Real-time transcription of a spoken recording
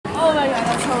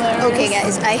Okay,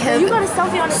 guys, I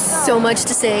have so much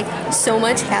to say. So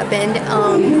much happened.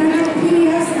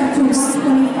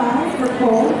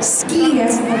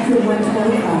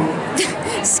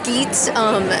 Skeet's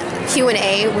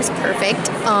Q&A was perfect.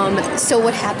 So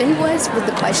what happened was with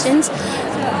the questions,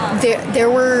 there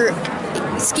were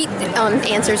Skeet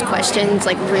answers questions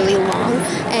like really long,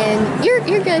 and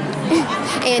you're good.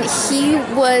 And he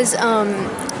was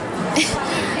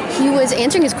he was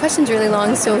answering his questions really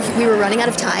long, so we were running out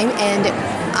of time, and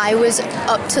I was the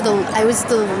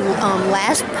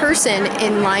last person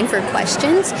in line for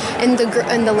questions, and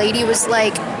the lady was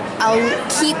like, I'll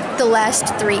keep the last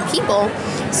 3 people.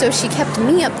 So she kept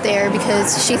me up there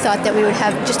because she thought that we would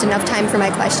have just enough time for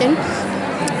my question.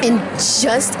 And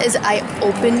just as I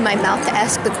opened my mouth to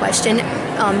ask the question,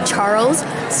 Charles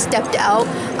stepped out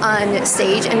on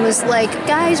stage and was like,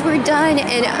 guys, we're done.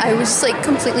 And I was like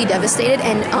completely devastated.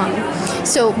 And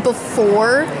so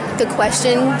before the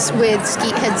questions with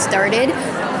Skeet had started,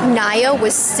 Naya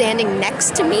was standing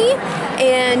next to me,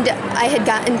 and I had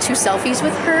gotten 2 selfies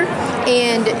with her,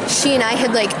 and she and I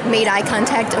had like made eye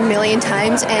contact a million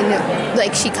times, and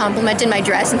like she complimented my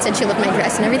dress and said she loved my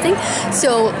dress and everything.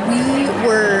 So we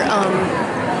were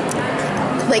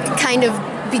like kind of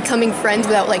becoming friends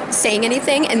without like saying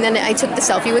anything, and then I took the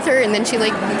selfie with her, and then she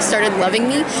like started loving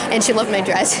me, and she loved my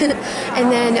dress.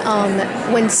 And then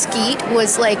when Skeet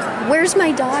was like, where's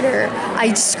my daughter,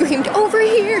 I screamed, over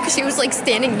here, because she was like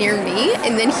standing near me,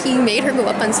 and then he made her go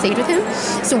up on stage with him.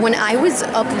 So when I was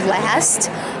up last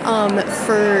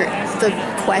for the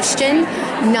question,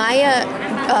 Naya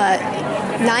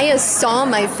saw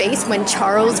my face when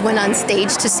Charles went on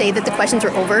stage to say that the questions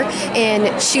were over,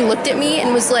 and she looked at me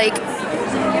and was like,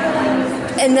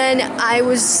 and then I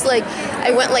was like,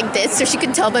 I went like this, so she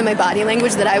could tell by my body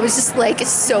language that I was just like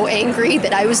so angry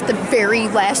that I was the very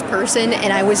last person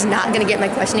and I was not going to get my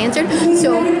question answered.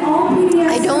 So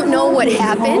I don't know what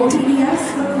happened,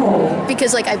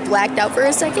 because like I blacked out for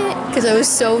a second because I was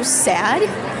so sad.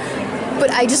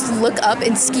 But I just look up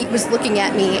and Skeet was looking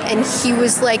at me, and he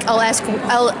was like, I'll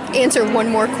answer one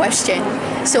more question.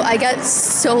 So I got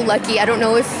so lucky. I don't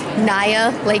know if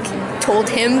Naya like told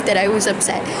him that I was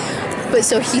upset. But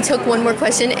so he took one more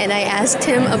question, and I asked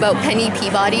him about Penny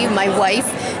Peabody, my wife,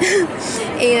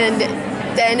 and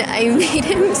then I made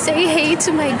him say hey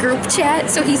to my group chat.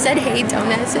 So he said, hey,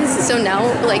 dumbasses. So now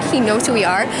like he knows who we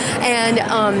are. And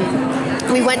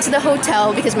we went to the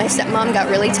hotel because my stepmom got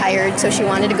really tired, so she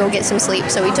wanted to go get some sleep.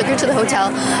 So we took her to the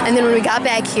hotel, and then when we got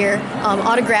back here,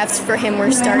 autographs for him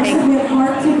were starting. And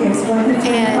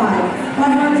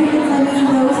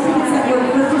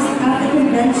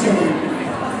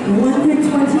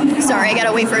sorry, I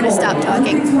gotta wait for her to stop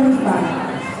talking.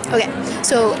 Okay,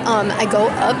 so I go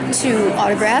up to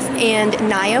autograph, and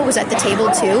Naya was at the table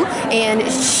too, and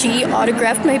she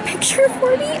autographed my picture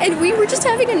for me, and we were just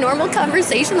having a normal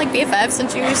conversation like BFFs, and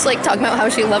she was like talking about how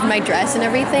she loved my dress and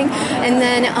everything. And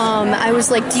then I was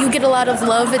like, do you get a lot of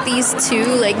love at these too?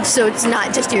 Like, so it's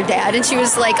not just your dad? And she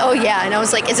was like, oh yeah. And I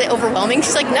was like, is it overwhelming?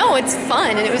 She's like, no, it's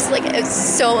fun. And it was like, it's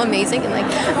so amazing. And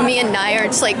like me and Naya are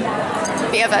just like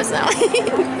BFFs now.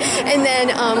 And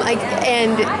then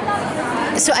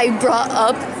so I brought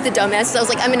up the dumbasses. I was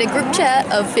like, I'm in a group chat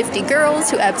of 50 girls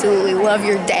who absolutely love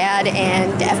your dad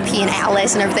and FP and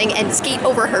Alice and everything. And Skeet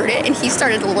overheard it, and he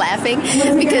started laughing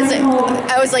because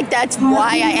I was like, that's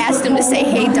why I asked him to say,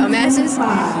 hey, dumbasses.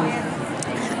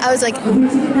 I was like,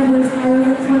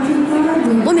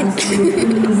 woman.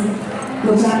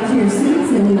 Go back to your seats,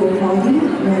 and we will call you.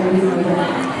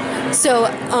 So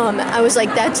I was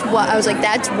like, that's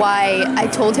why I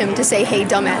told him to say, hey,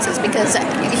 dumbasses, because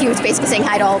he was basically saying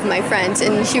hi to all of my friends,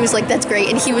 and she was like, that's great,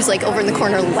 and he was like over in the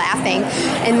corner laughing.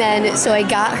 And then so I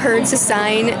got her to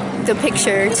sign the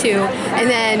picture too, and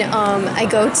then I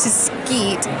go to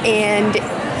Skeet, and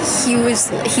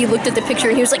he looked at the picture,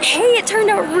 and he was like, hey, it turned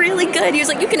out really good. He was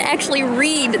like, you can actually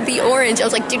read the orange. I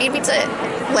was like, do you need me to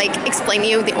like explain to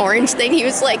you the orange thing? He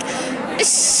was like,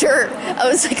 sure. I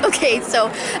was like, okay. So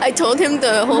I told him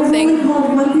the whole thing.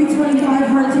 1 through 25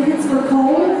 hard tickets for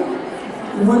Cole.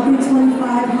 1 through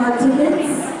 25 hard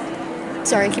tickets.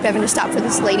 Sorry, I keep having to stop for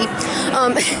this lady.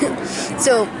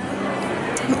 So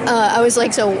I was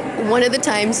like, so one of the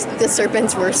times the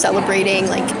Serpents were celebrating,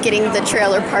 like getting the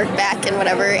trailer park back and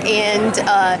whatever, and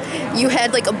you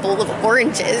had like a bowl of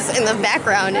oranges in the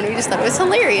background, and we just thought it was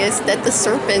hilarious that the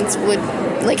Serpents would,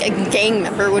 like a gang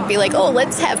member would be like, oh,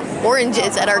 let's have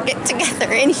oranges at our get together.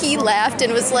 And he laughed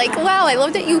and was like, wow, I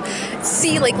love that you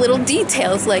see like little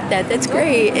details like that. That's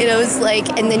great. And I was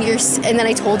like, and then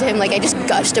I told him, like, I just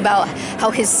gushed about how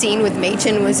his scene with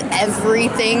Machen was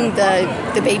everything,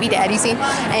 the baby daddy scene.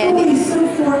 And so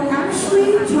for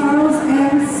Ashley, Charles,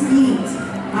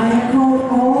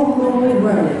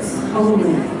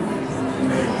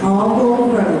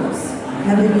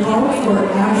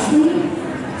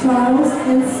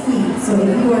 and Skeet. So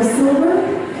if you are silver,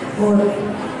 or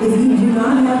if you do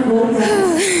not have gold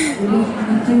medals,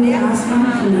 then you do ask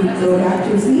you to go back to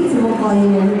your seats and we'll call you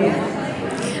when you're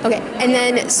ready. Okay, and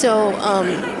then, so,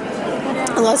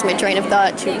 I lost my train of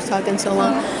thought. She was talking so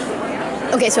long.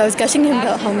 Okay, so I was gushing him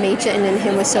about how Machen and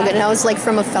him was so good, and I was like,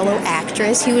 from a fellow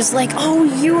actress, he was like, oh,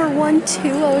 you were one too?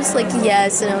 I was like,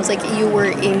 yes, and I was like, you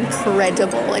were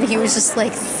incredible, and he was just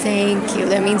like, thank you,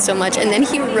 that means so much, and then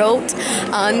he wrote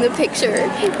on the picture,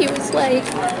 he was like,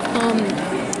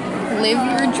 live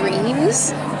your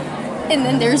dreams, and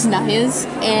then there's Naya's,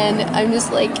 and I'm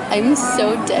just like, I'm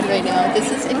so dead right now, this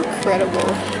is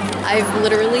incredible. I've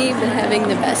literally been having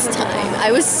the best time.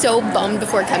 I was so bummed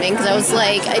before coming because I was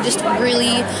like, I just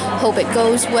really hope it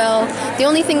goes well. The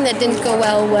only thing that didn't go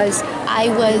well was I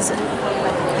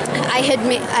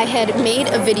had made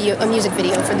a music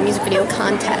video for the music video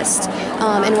contest,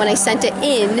 and when I sent it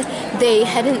in, they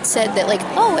hadn't said that like,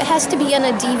 oh, it has to be on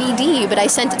a DVD, but I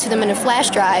sent it to them in a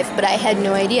flash drive, but I had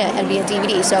no idea it had to be a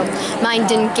DVD, so mine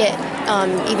didn't get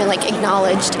even like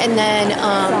acknowledged, and then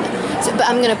but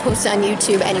I'm gonna post it on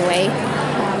YouTube anyway,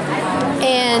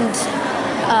 and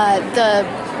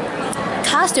the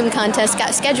costume contest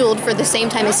got scheduled for the same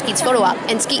time as Skeet's photo op,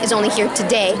 and Skeet is only here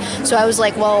today, so I was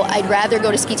like, well, I'd rather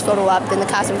go to Skeet's photo op than the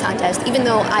costume contest, even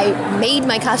though I made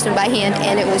my costume by hand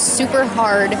and it was super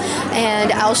hard,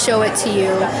 and I'll show it to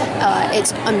you.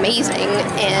 It's amazing,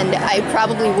 and I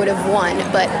probably would have won,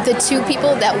 but the two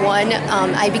people that won,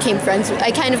 I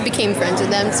kind of became friends with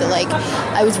them, so like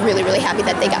I was really, really happy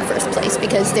that they got first place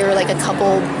because they were like a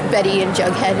couple, Betty and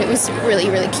Jughead. It was really,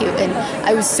 really cute, and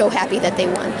I was so happy that they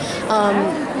won.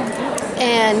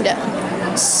 And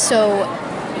so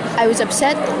I was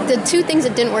upset. The two things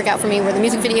that didn't work out for me were the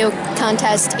music video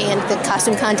contest and the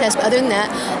costume contest. But other than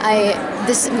that,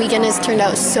 this weekend has turned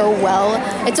out so well.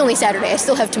 It's only Saturday. I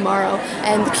still have tomorrow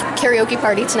and the karaoke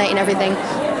party tonight and everything.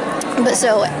 But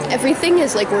so everything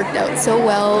has like worked out so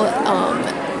well.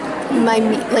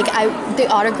 The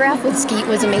autograph with Skeet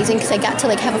was amazing because I got to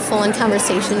like have a full-on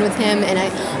conversation with him, and I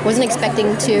wasn't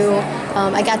expecting to.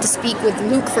 I got to speak with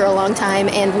Luke for a long time,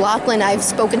 and Lachlan I've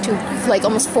spoken to like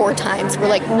almost 4 times. We're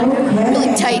like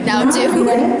really tight now too.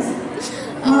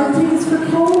 Tickets for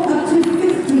Cole up to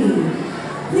 15.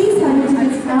 Please have your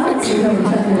tickets out so you don't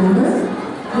check your number.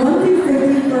 1 through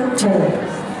 50 for Cole.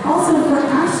 Also for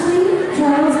Ashley,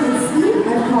 Charles, and Skeet,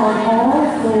 I've called all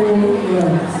gold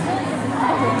rows.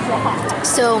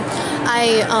 So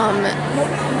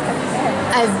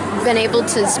I've been able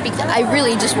to speak. I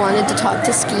really just wanted to talk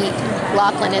to Skeet,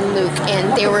 Lachlan, and Luke,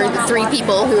 and they were the 3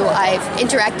 people who I've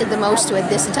interacted the most with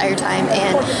this entire time.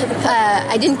 And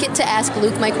I didn't get to ask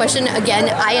Luke my question. Again,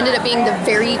 I ended up being the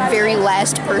very, very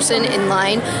last person in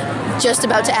line, just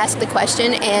about to ask the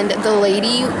question, and the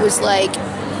lady was like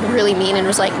really mean and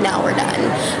was like, no, we're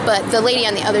done. But the lady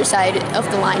on the other side of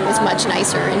the line was much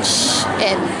nicer, and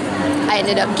I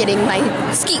ended up getting my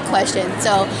Skeet question.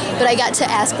 But I got to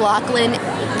ask Lachlan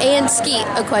and Skeet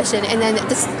a question, and then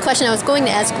this question I was going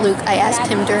to ask Luke, I asked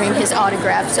him during his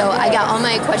autograph, so I got all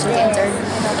my questions answered.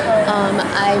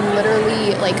 I'm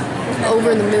literally like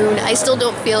over the moon. I still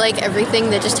don't feel like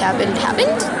everything that just happened.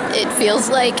 It feels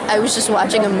like I was just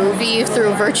watching a movie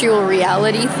through a virtual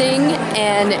reality thing,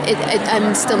 and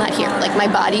I'm still not here. Like my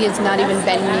body has not even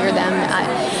been near them.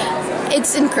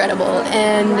 It's incredible,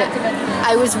 and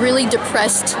I was really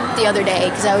depressed the other day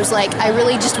because I was like, I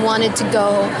really just wanted to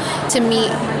go to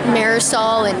meet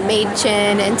Marisol and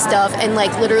Machen and stuff, and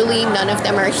like literally none of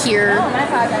them are here.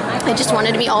 I just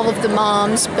wanted to meet all of the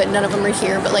moms, but none of them are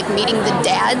here. But like meeting the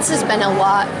dads has been a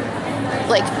lot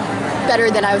like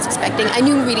better than I was expecting. I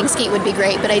knew meeting Skeet would be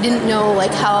great, but I didn't know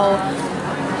like how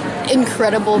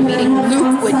incredible meeting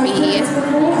Luke would be.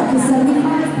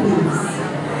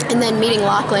 And then meeting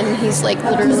Lachlan, he's like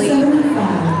literally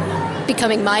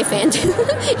becoming my fan too.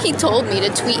 He told me to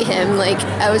tweet him. Like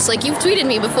I was like, you've tweeted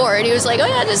me before, and he was like, oh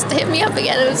yeah, just hit me up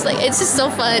again. It was like, it's just so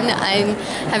fun. I'm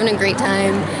having a great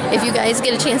time. If you guys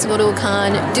get a chance to go to a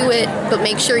con, do it, but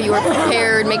make sure you are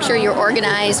prepared, make sure you're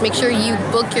organized, make sure you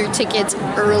book your tickets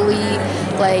early.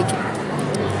 Like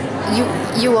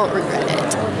you won't regret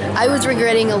it. I was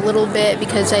regretting a little bit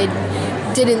because I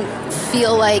didn't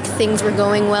feel like things were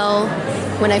going well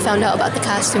when I found out about the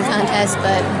costume contest,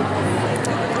 but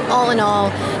all in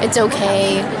all, it's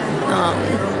okay.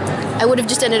 I would have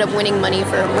just ended up winning money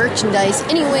for merchandise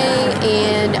anyway,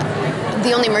 and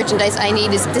the only merchandise I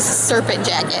need is this serpent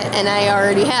jacket, and I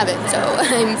already have it, so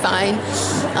I'm fine.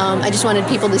 I just wanted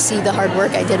people to see the hard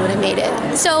work I did when I made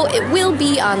it. So it will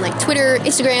be on like Twitter,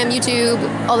 Instagram, YouTube,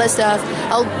 all that stuff.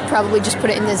 I'll probably just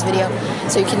put it in this video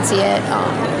so you can see it.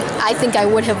 I think I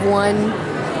would have won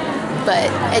but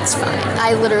it's fine.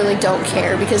 I literally don't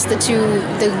care because the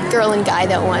girl and guy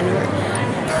that won were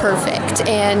perfect,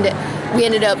 and we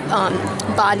ended up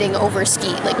bonding over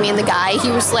Skeet. Like, me and the guy,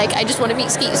 he was like, I just want to meet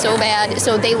Skeet so bad.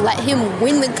 So they let him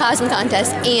win the costume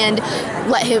contest and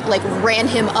ran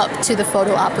him up to the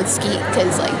photo op with Skeet,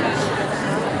 because like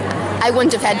I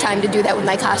wouldn't have had time to do that with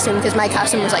my costume, because my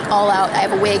costume was like all out. I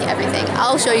have a wig, everything.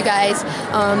 I'll show you guys.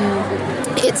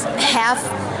 It's half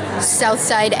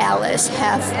Southside Alice,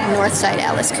 half Northside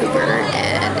Alice Cooper,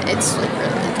 and it's like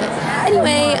really good.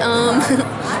 Anyway,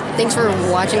 thanks for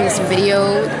watching this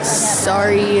video.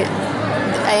 Sorry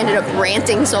I ended up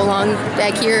ranting so long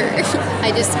back here.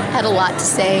 I just had a lot to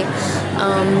say.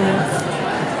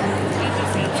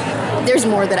 There's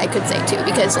more that I could say too,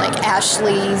 because like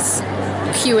Ashley's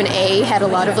Q&A had a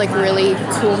lot of like really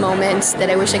cool moments that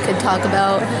I wish I could talk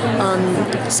about.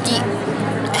 Skeet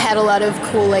had a lot of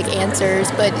cool like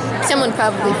answers, but someone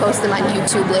probably post them on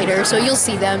YouTube later, so you'll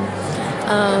see them.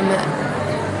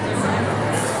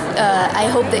 I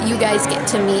hope that you guys get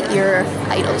to meet your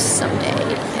idols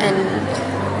someday, and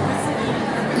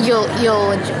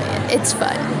you'll enjoy it. It's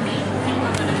fun.